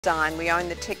design. We own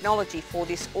the technology for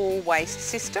this all-waste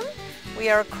system. We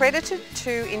are accredited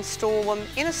to install them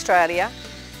in Australia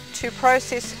to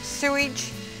process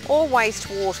sewage or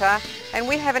wastewater, and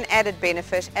we have an added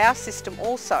benefit. Our system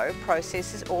also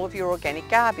processes all of your organic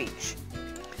garbage.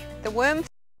 The worm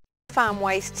farm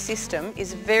waste system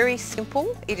is very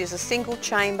simple. It is a single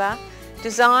chamber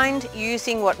designed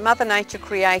using what Mother Nature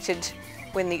created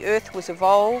when the earth was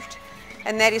evolved,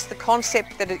 and that is the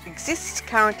concept that exists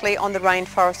currently on the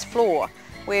rainforest floor,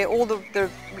 where all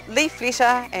the leaf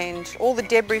litter and all the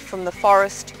debris from the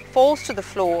forest falls to the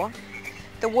floor.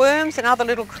 The worms and other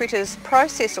little critters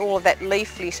process all of that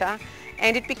leaf litter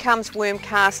and it becomes worm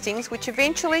castings, which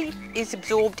eventually is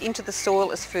absorbed into the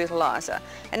soil as fertiliser.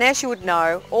 And as you would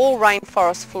know, all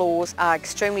rainforest floors are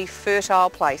extremely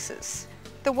fertile places.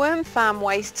 The worm farm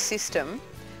waste system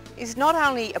is not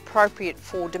only appropriate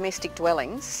for domestic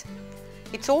dwellings,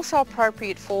 it's also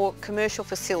appropriate for commercial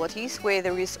facilities where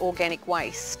there is organic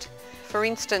waste. For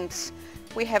instance,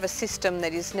 we have a system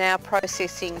that is now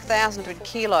processing 1,000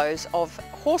 kilos of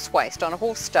horse waste on a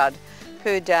horse stud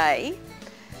per day.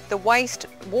 The waste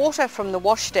water from the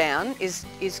washdown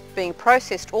is being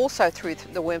processed also through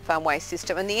the worm farm waste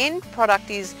system, and the end product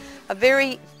is a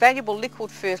very valuable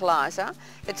liquid fertiliser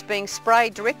that's being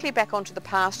sprayed directly back onto the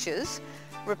pastures,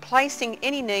 replacing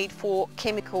any need for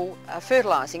chemical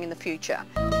fertilising in the future.